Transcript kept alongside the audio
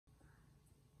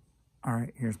All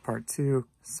right, here's part 2.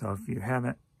 So if you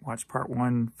haven't watched part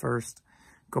 1 first,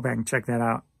 go back and check that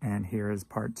out. And here is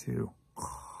part 2.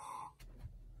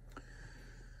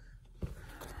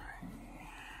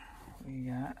 We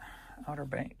got Outer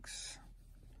Banks.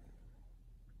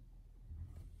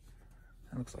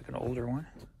 That looks like an older one.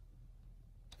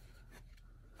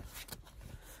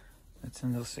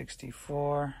 Nintendo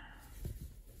 64.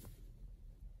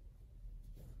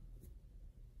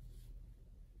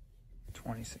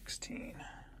 (2016).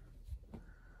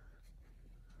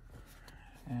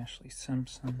 Ashley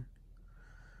Simpson.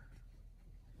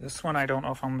 This one I don't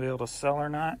know if I'm gonna be able to sell or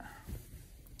not.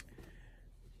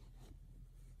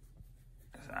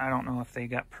 I don't know if they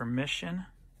got permission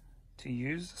to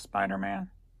use Spider-Man,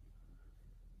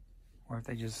 or if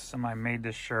they just, somebody made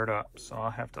this shirt up. So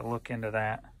I'll have to look into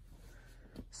that.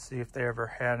 See if they ever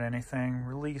had anything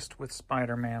released with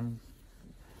Spider-Man.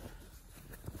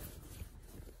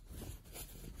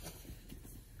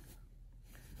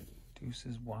 Deuce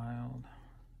is Wild.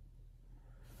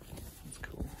 That's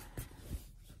cool.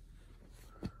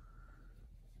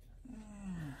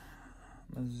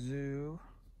 Mizzou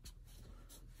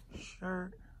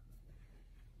shirt.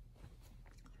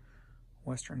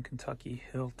 Western Kentucky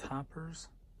Hilltoppers.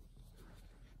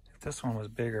 If this one was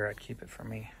bigger, I'd keep it for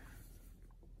me.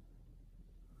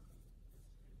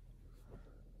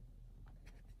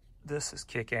 This is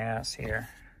kick-ass here.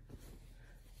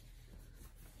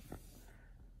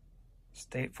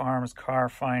 State Farm's car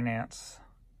finance.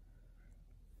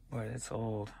 But it's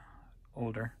older.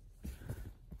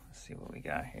 Let's see what we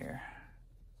got here.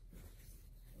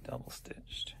 Double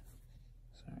stitched.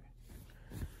 Sorry.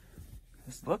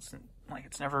 This looks like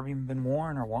it's never even been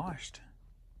worn or washed.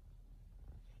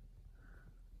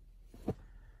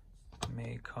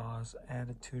 May cause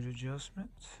attitude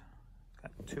adjustment.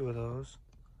 Got 2 of those.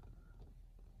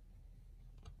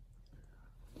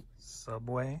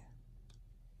 Subway.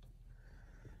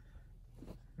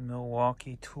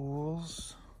 Milwaukee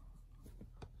Tools.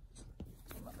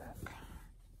 Come on back.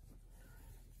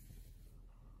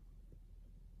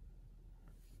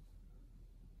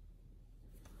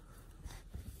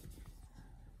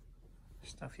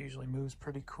 Stuff usually moves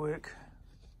pretty quick.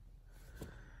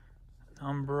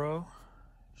 Umbro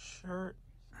shirt.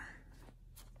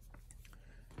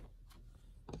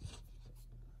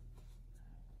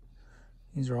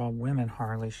 These are all women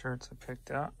Harley shirts I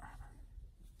picked up.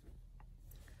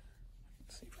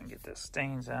 Let's see if we can get the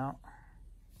stains out.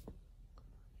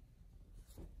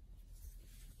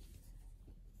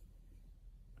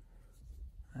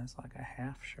 That's like a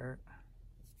half shirt.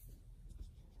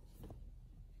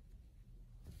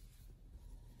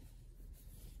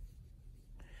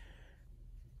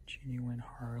 Genuine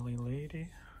Harley lady.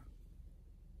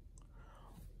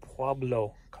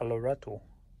 Pueblo, Colorado.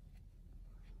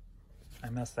 I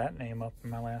messed that name up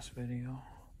in my last video.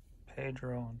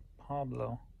 Pedro and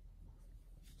Pablo.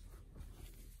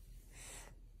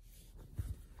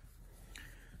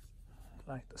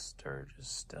 I like the Sturgis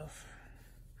stuff.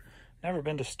 Never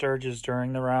been to Sturgis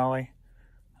during the rally.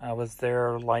 I was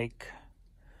there like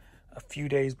a few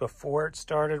days before it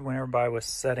started when everybody was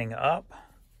setting up,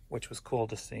 which was cool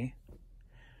to see.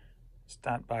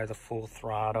 Stopped by the Full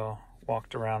Throttle,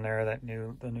 walked around there,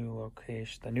 the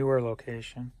newer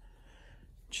location.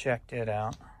 Checked it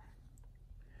out.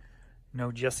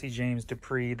 No Jesse James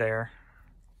Dupree there.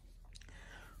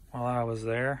 While I was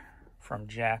there, from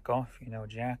Jackal, if you know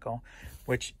Jackal,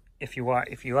 which if you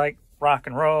like rock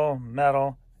and roll,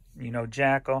 metal, you know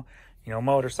Jackal, you know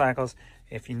motorcycles.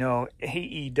 If you know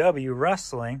AEW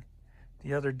wrestling,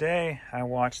 the other day I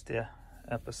watched the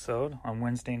episode on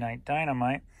Wednesday Night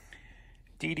Dynamite.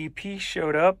 DDP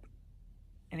showed up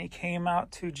and he came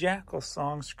out to Jackal's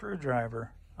song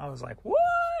Screwdriver. I was like, what?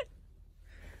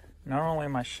 Not only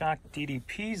am I shocked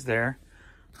DDP's there,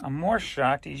 I'm more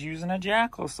shocked he's using a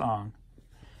Jackal song.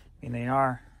 I mean,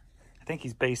 I think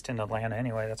he's based in Atlanta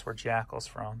anyway. That's where Jackal's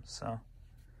from. So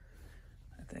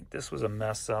I think this was a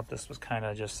mess up. This was kind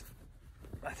of just,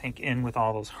 I think, in with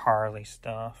all those Harley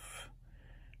stuff.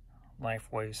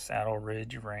 Lifeway Saddle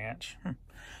Ridge Ranch.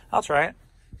 I'll try it.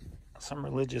 Some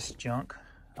religious junk.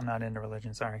 I'm not into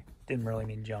religion, sorry. Didn't really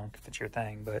mean junk if it's your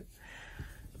thing, but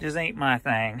just ain't my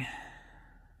thing.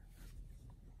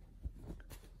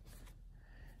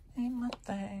 Ain't my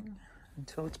thing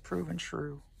until it's proven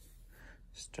true.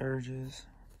 Sturgis.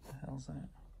 What the hell's that?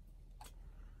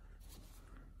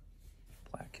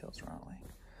 Black Hills Raleigh.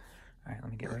 Alright, let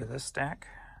me get rid of this stack.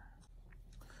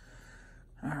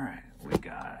 Alright, we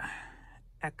got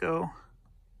Echo.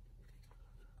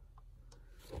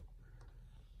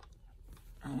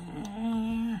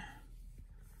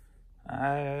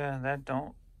 That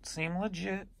don't seem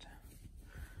legit.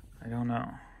 I don't know.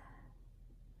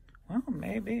 Well,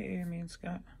 maybe. I mean, it's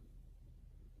got...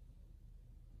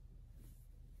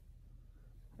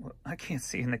 Well, I can't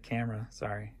see in the camera.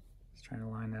 Sorry. Just trying to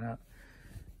line that up.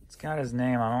 It's got his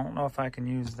name. I don't know if I can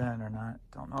use that or not.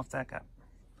 Don't know if that got...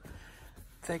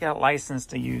 If they got licensed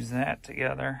to use that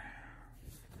together.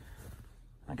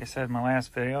 Like I said in my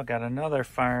last video, I got another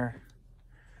fire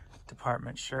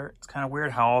department shirt. It's kind of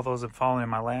weird how all those have fallen in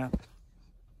my lap.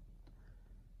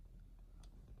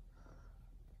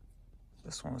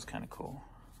 This one was kind of cool.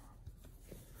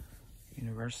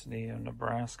 University of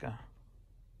Nebraska.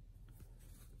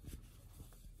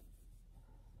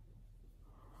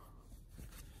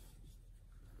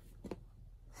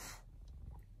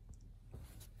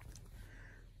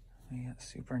 We got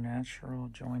Supernatural,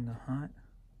 Join the Hunt.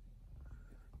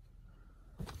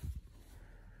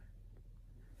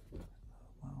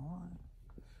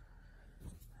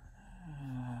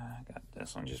 I got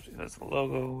this one just because the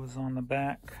logo was on the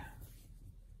back.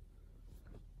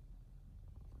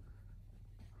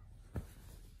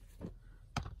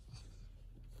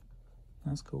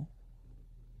 That's cool.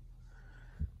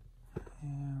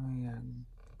 And we got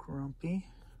Grumpy.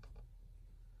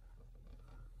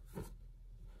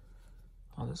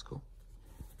 Oh, that's cool.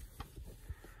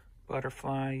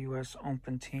 Butterfly US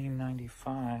Open Team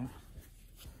 95.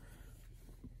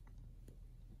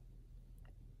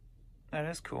 That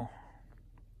is cool.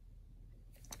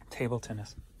 Table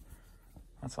tennis.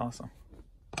 That's awesome.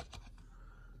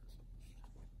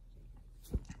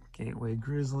 Gateway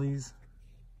Grizzlies.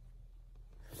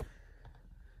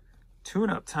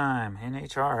 Tune-up time,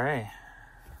 NHRA.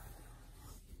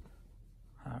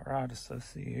 Hot Rod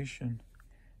Association.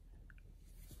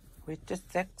 With the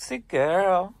sexy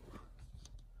girl.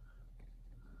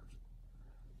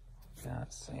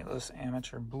 Got St. Louis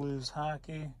Amateur Blues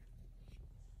Hockey.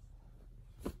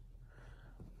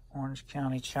 Orange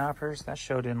County Choppers. That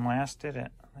show didn't last, did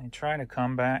it? They tried to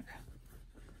come back.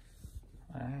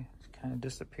 I kind of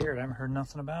disappeared. I haven't heard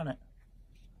nothing about it.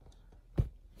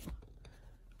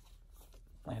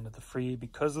 Land of the Free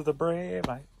because of the Brave.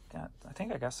 I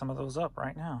think I got some of those up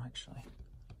right now, actually.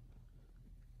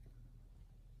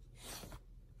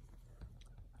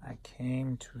 I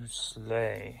Came to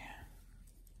Slay.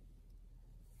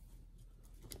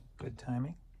 Good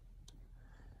timing.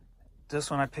 This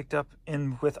one I picked up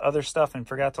in with other stuff and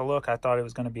forgot to look. I thought it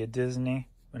was going to be a Disney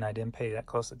when I didn't pay that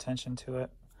close attention to it.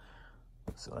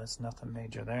 So that's nothing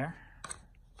major there.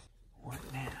 What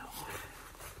now?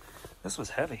 This was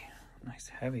heavy. Nice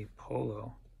heavy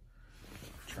polo.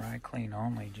 Dry clean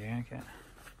only jacket.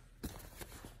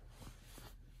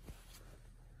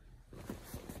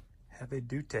 Heavy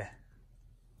duty.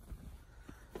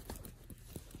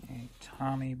 A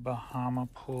Tommy Bahama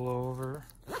pullover.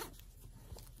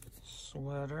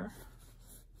 Sweater.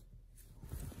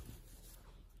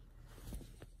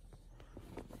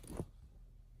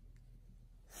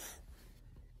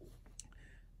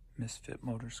 Misfit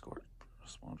Motorsports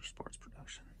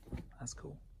production. That's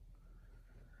cool.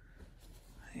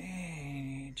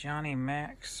 Hey, Johnny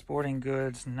Mac Sporting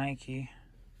Goods Nike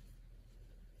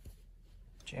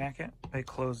jacket. They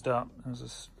closed up. There's a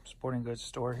sporting goods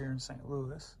store here in St.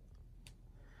 Louis.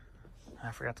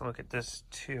 I forgot to look at this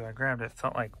too. I grabbed it. It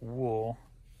felt like wool.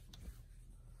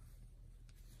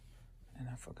 And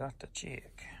I forgot the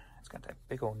jig. It's got that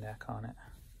big old neck on it.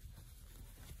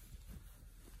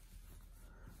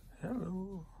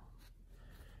 Hello.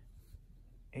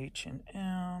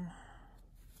 H&M.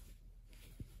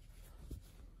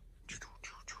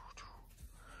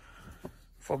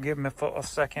 Forgive me for a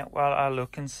second while I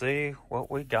look and see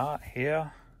what we got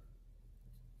here.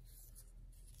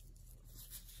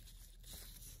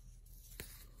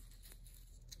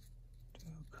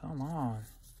 Dude, come on.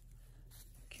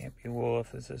 Can't be wool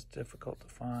if this is difficult to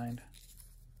find.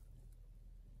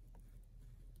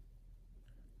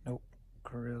 Nope,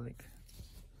 acrylic.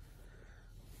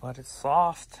 But it's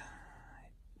soft.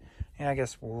 Yeah, I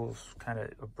guess wool's kind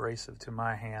of abrasive to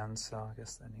my hands, so I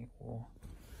guess I need wool.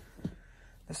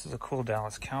 This is a cool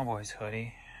Dallas Cowboys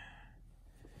hoodie.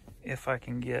 If I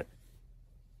can get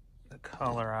the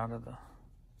color out of the...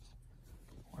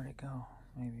 Where'd it go?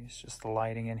 Maybe it's just the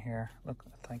lighting in here. Look,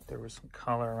 I think there was some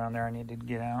color around there I needed to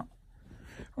get out.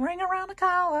 Ring around the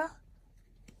collar.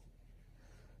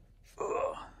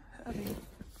 Ugh, heavy.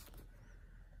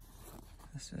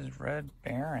 This is Red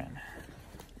Baron.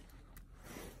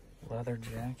 Leather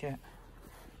jacket.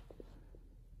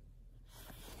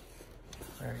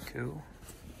 Very cool.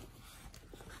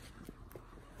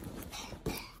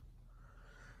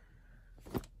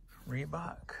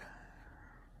 Reebok.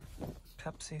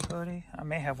 Pepsi hoodie. I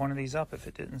may have one of these up if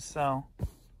it didn't sell.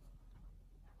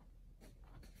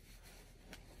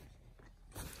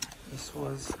 This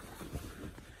was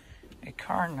a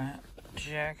Carhartt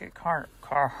jacket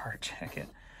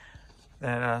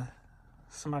that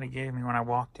somebody gave me when I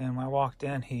walked in. When I walked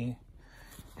in, he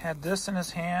had this in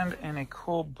his hand and a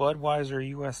cool Budweiser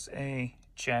USA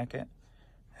jacket.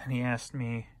 And he asked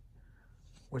me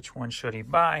which one should he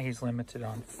buy. He's limited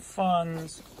on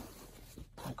funds.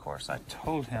 Of course, I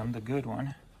told him the good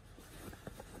one.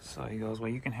 So he goes,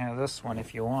 well, you can have this one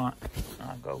if you want.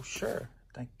 I go, sure.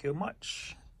 Thank you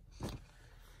much.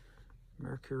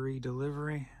 Mercury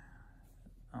delivery.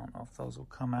 I don't know if those will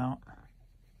come out.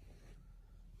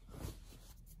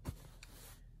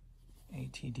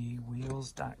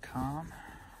 ATDwheels.com.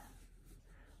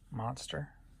 Monster.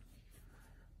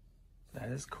 That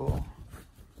is cool.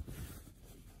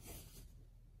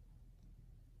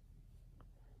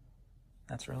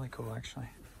 That's really cool, actually.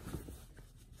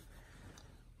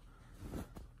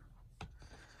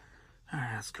 All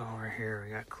right, let's go over here.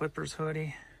 We got Clippers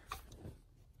hoodie.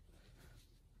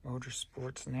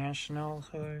 Motorsports Nationals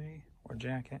hoodie, or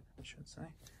jacket, I should say.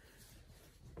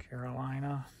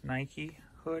 Carolina Nike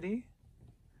hoodie.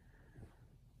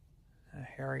 A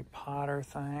Harry Potter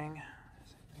thing.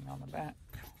 Anything on the back?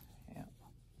 Yep.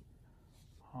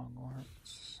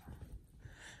 Hogwarts.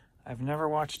 I've never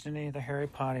watched any of the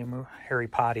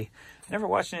Never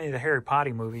watched any of the Harry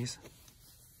Potter movies.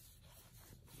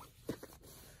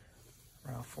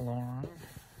 Ralph Lauren.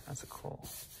 That's a cool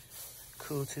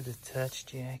to the touch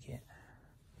jacket.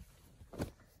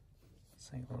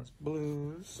 St. Louis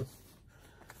Blues.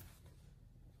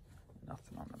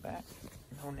 Nothing on the back.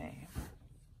 No name.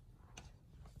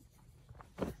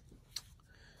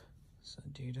 It's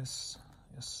Adidas,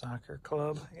 a soccer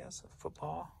club, I guess,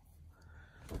 football.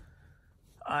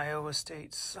 Iowa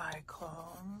State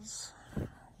Cyclones.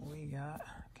 We got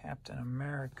Captain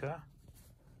America.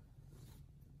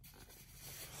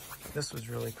 This was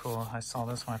really cool. I saw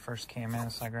this when I first came in,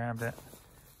 so I grabbed it.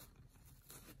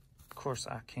 Of course,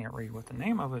 I can't read what the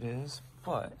name of it is,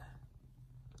 but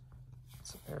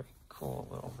it's a very cool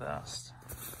little vest.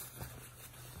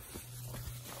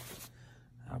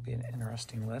 That'll be an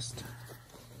interesting list.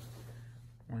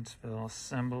 Wentzville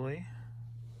Assembly.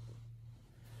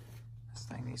 This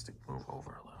thing needs to move over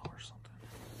a little or something.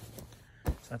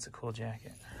 So that's a cool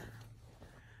jacket.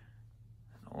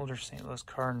 An older St. Louis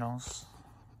Cardinals.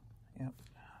 Yep.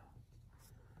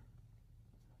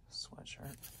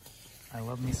 Sweatshirt. I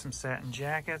love me some satin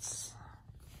jackets.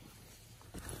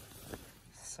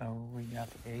 So we got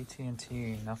the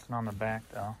AT&T. Nothing on the back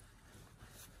though.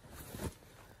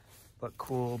 But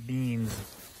cool beans.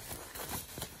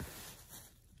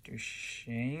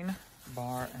 Duchesne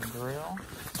Bar and Grill.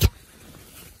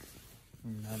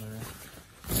 Another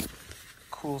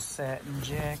cool satin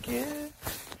jacket.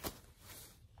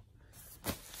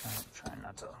 I'm trying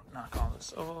not to knock all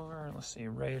this over. Let's see,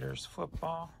 Raiders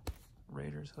football.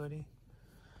 Raiders hoodie.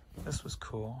 This was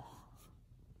cool.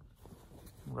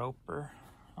 Roper.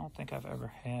 I don't think I've ever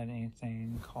had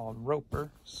anything called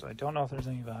Roper, so I don't know if there's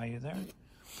any value there.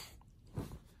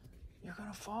 You're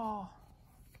gonna fall.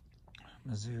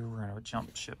 Mizzou, we're gonna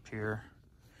jump ship here.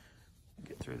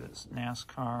 Get through this.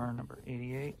 NASCAR number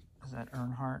 88. Is that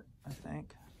Earnhardt, I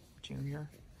think? Junior.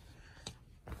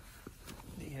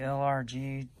 The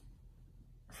LRG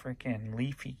freaking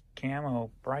leafy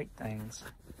camo bright things.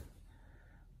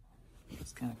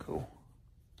 It's kind of cool.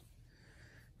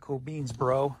 Cool beans,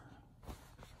 bro.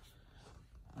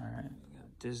 Alright, we got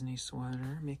a Disney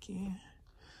sweater, Mickey.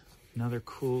 Another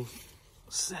cool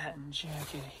satin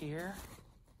jacket here.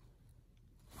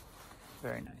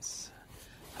 Very nice.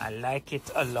 I like it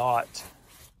a lot.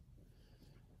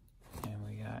 And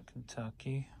we got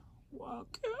Kentucky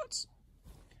Wildcats.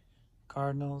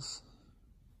 Cardinals.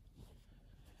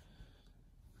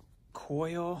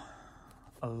 Coyle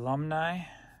alumni.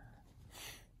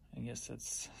 I guess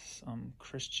it's some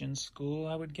Christian school,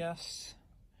 I would guess.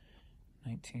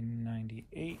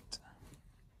 1998.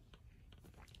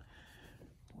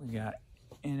 We got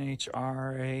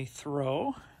NHRA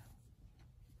throw.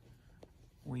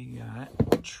 We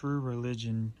got True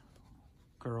Religion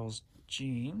girls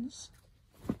jeans.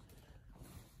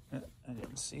 I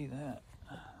didn't see that.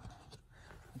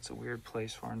 That's a weird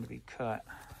place for them to be cut.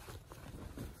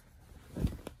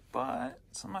 But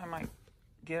somebody might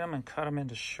get them and cut them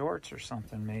into shorts or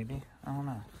something, maybe. I don't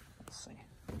know. Let's see.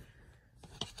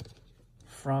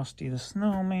 Frosty the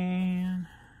Snowman.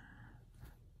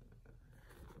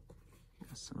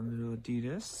 Got some little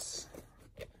Adidas.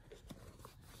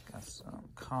 Got some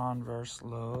Converse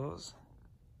lows.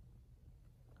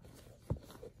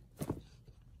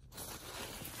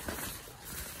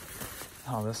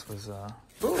 Oh, this was,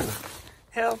 ooh,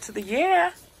 hell to the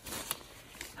yeah.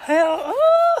 Hell,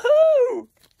 ooh.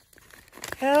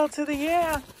 Hell to the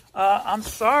yeah. I'm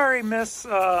sorry, Miss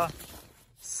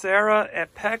Sarah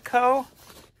at Petco.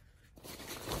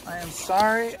 I am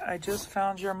sorry. I just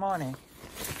found your money.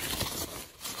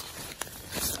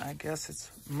 I guess it's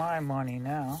my money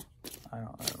now. I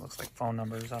don't. It looks like phone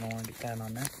numbers. I don't want to get that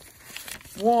on there.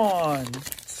 1,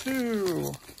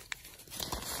 2,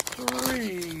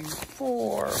 3,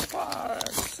 4, 5,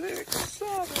 6,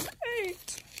 7, 8,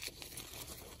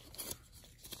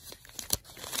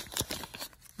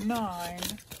 9,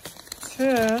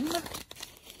 10,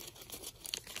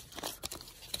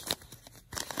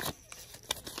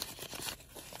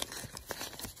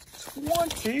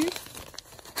 20.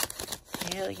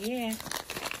 Hell yeah.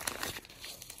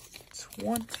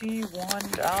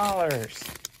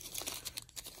 $21.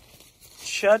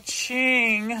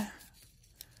 Cha-ching.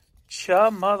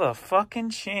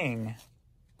 Cha-motherfucking ching.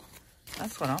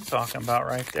 That's what I'm talking about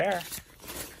right there.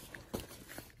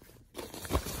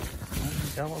 Let me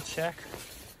double check.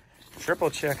 Triple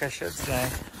check, I should say.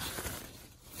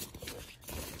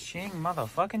 Ching,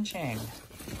 motherfucking ching.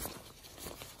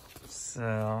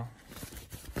 So,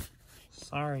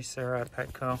 sorry, Sarah at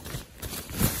Petco.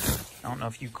 I don't know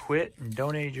if you quit and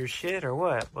donated your shit or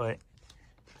what, but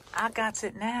I got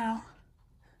it now.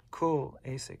 Cool,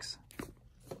 Asics.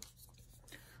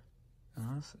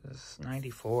 Oh, this is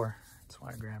 94. That's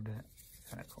why I grabbed it.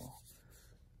 Kind of cool.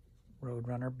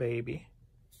 Roadrunner baby.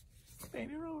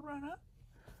 Baby Roadrunner.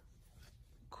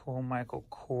 Cool Michael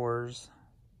Kors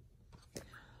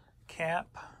cap.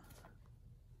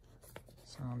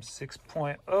 Some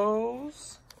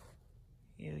 6.0s.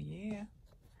 Hell yeah.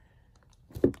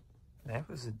 That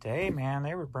was a day, man.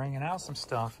 They were bringing out some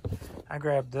stuff. I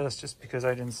grabbed this just because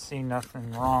I didn't see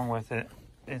nothing wrong with it.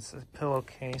 It's a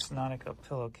pillowcase, Nautica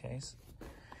pillowcase.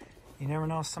 You never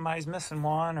know if somebody's missing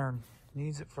one or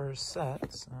needs it for a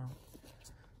set. So,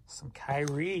 some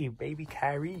Kyrie, baby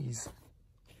Kyries.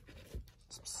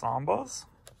 Some Sambas.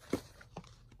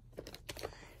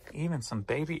 Even some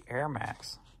baby Air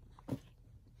Max.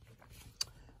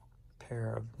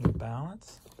 Pair of New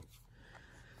Balance.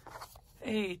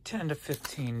 A $10 to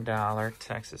 $15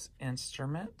 Texas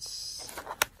Instruments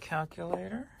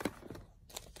calculator.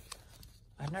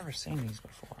 I've never seen these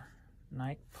before.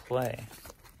 Night Play.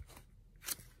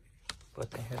 But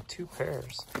they had 2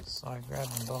 pairs, so I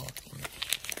grabbed them both.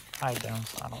 Hide them,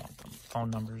 so I don't want the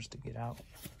phone numbers to get out.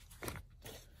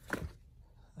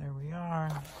 There we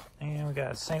are. And we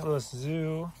got a St. Louis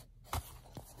Zoo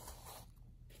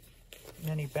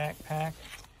mini backpack.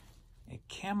 A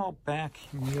Camelback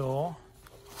Mule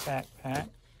backpack.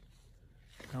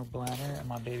 No bladder, and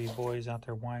my baby boy's out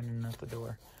there whining at the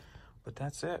door. But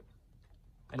that's it.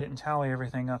 I didn't tally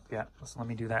everything up yet. So let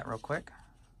me do that real quick.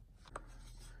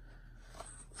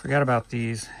 Forgot about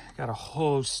these. Got a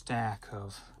whole stack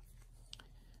of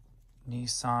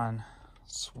Nissan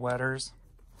sweaters.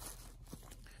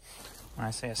 When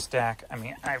I say a stack, I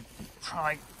mean, I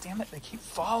probably, damn it, they keep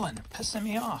falling. They're pissing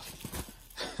me off.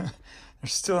 They're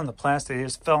still in the plastic. They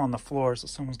just fell on the floor, so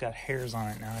someone's got hairs on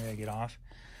it now. I gotta get off.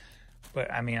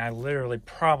 But, I mean, I literally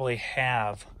probably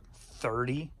have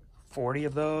 30, 40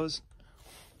 of those.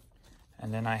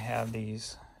 And then I have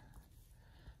these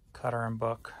Cutter and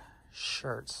Book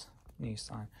shirts,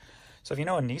 Nissan. So if you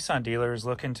know a Nissan dealer is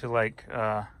looking to, like,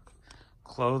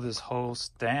 clothe his whole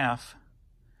staff,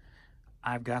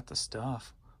 I've got the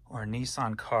stuff. Or a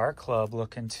Nissan car club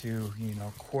looking to, you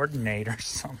know, coordinate or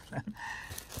something.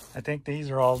 I think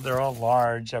these are they're all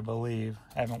large, I believe.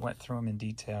 I haven't went through them in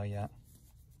detail yet.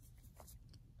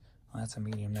 Well, that's a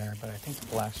medium there, but I think the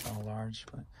blacks are all large.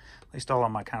 But at least all of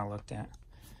them I kind of looked at.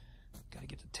 Got to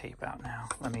get the tape out now.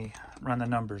 Let me run the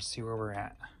numbers, see where we're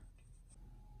at.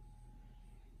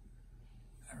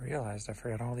 I realized I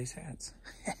forgot all these hats.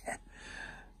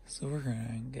 So we're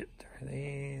going to get through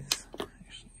these.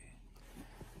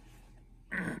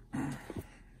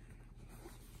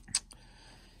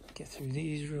 Get through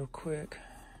these real quick.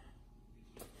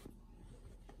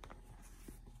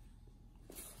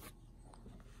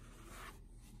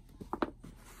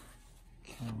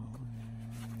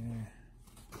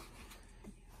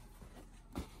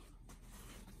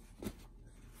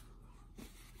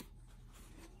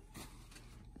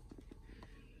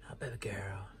 How about a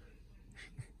girl?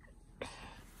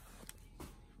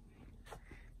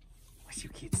 What you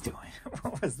kids doing?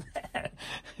 What was that?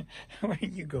 Where are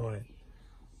you going?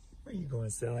 Where are you going,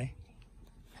 silly?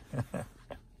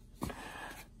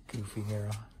 Goofy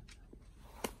girl.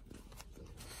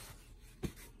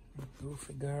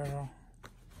 Goofy girl.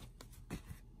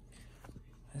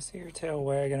 I see your tail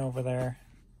wagging over there.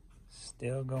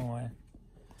 Still going.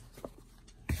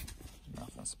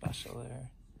 Nothing special there.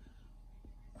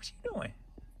 What you doing?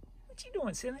 What What you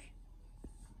doing, silly?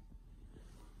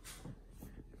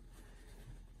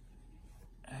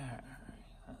 Alright,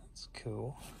 that's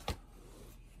cool.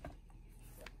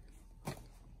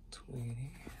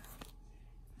 Tweety.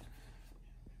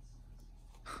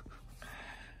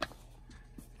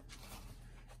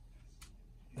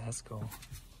 That's cool.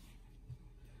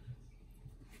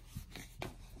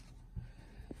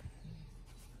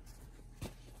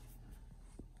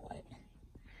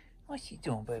 What's she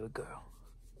doing, baby girl?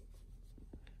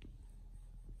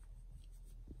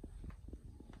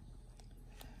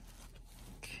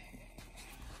 Okay.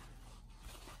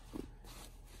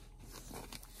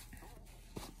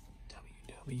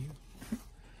 WW.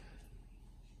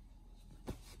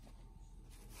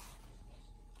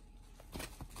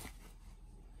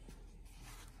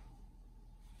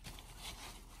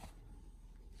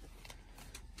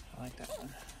 I like that one.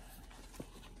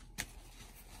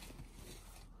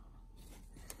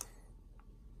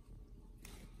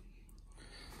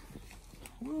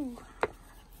 Woo.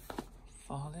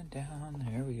 Falling down.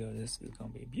 There we go. This is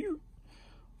gonna be a beaut.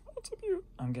 What's a beaut?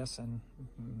 I'm guessing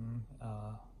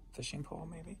fishing pole,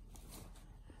 maybe.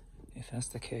 If that's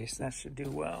the case, that should do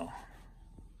well.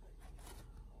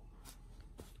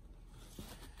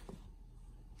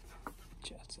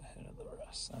 Jets ahead of the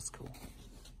rest. That's cool.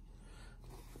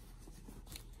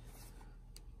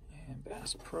 And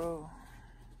Bass Pro.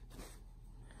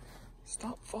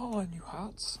 Stop falling, you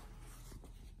hots.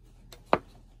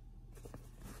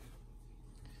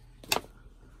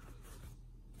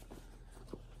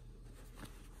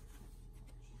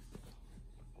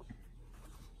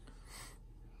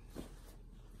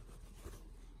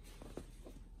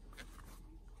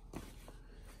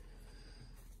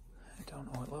 Don't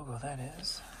know what logo that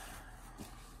is.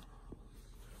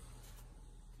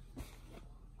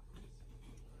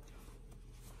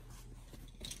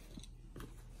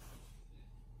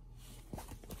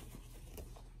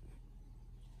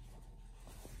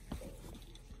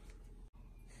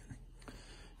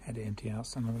 Had to empty out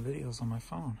some of the videos on my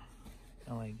phone.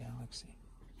 LA Galaxy.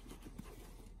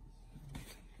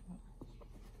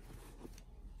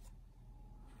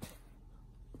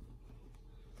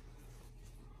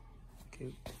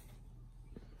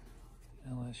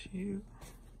 LSU,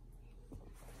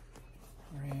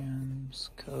 Rams,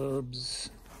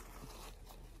 Cubs,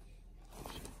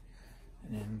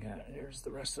 and then there's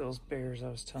the rest of those Bears I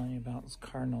was telling you about, those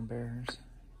Cardinal Bears,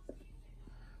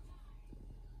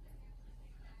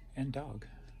 and dog.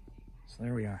 So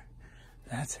there we are.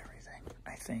 That's everything,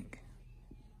 I think.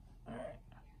 All right.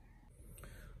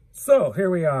 So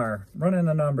here we are, running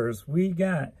the numbers. We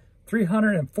got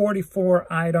 344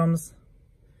 items.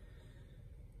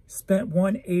 Spent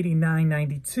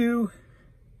 $189.92,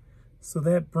 so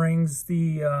that brings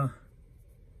the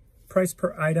price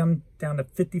per item down to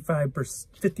 55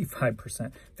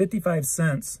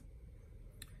 cents.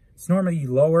 It's normally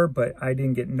lower, but I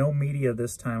didn't get no media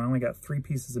this time. I only got 3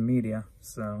 pieces of media,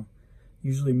 so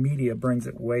usually media brings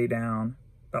it way down,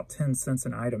 about 10 cents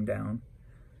an item down.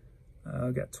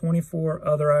 Got 24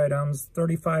 other items,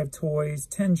 35 toys,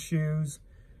 10 shoes,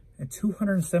 and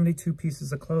 272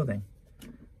 pieces of clothing.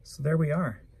 So there we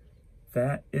are.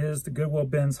 That is the Goodwill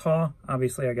Bins haul.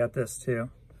 Obviously, I got this too.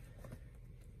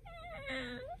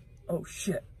 Oh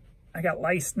shit, I got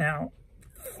lice now.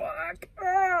 Fuck.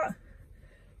 Ah!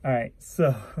 All right,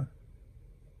 so,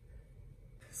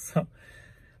 all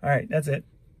right, that's it.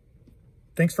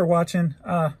 Thanks for watching.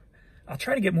 I'll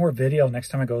try to get more video next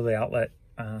time I go to the outlet.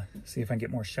 See if I can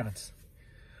get more shots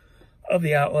of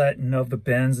the outlet and of the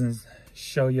bins and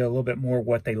show you a little bit more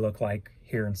what they look like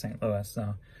here in St. Louis.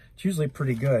 So it's usually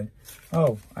pretty good.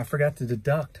 Oh, I forgot to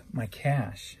deduct my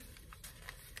cash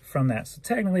from that. So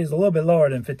technically it's a little bit lower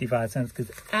than 55 cents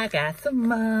because I got some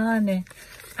money.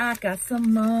 I got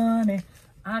some money.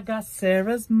 I got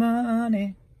Sarah's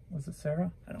money. Was it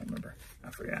Sarah? I don't remember.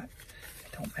 I forgot.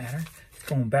 It don't matter. It's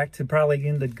going back to probably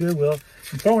in the Goodwill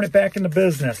and throwing it back in the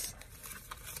business.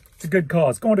 It's a good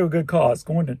cause. Going to a good cause.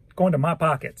 Going to my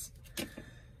pockets.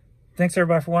 Thanks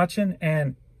everybody for watching,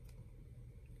 and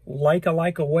like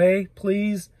away,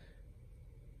 please.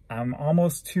 I'm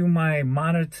almost to my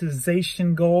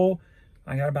monetization goal.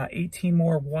 I got about 18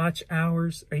 more watch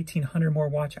hours, 1,800 more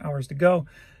watch hours to go.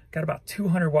 Got about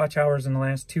 200 watch hours in the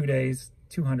last 2 days,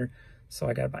 200. So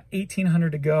I got about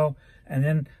 1,800 to go, and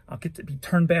then I'll get to be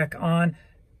turned back on.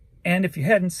 And if you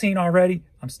hadn't seen already,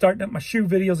 I'm starting up my shoe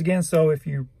videos again. So if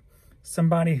you're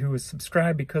somebody who is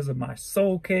subscribed because of my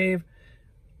soul cave,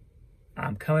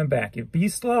 I'm coming back. It'll be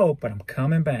slow, but I'm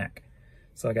coming back.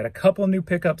 So I got a couple of new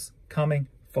pickups coming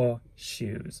for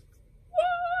shoes.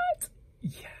 What?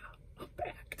 Yeah, I'm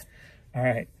back. All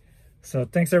right. So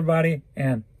thanks everybody,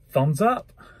 and thumbs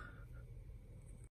up.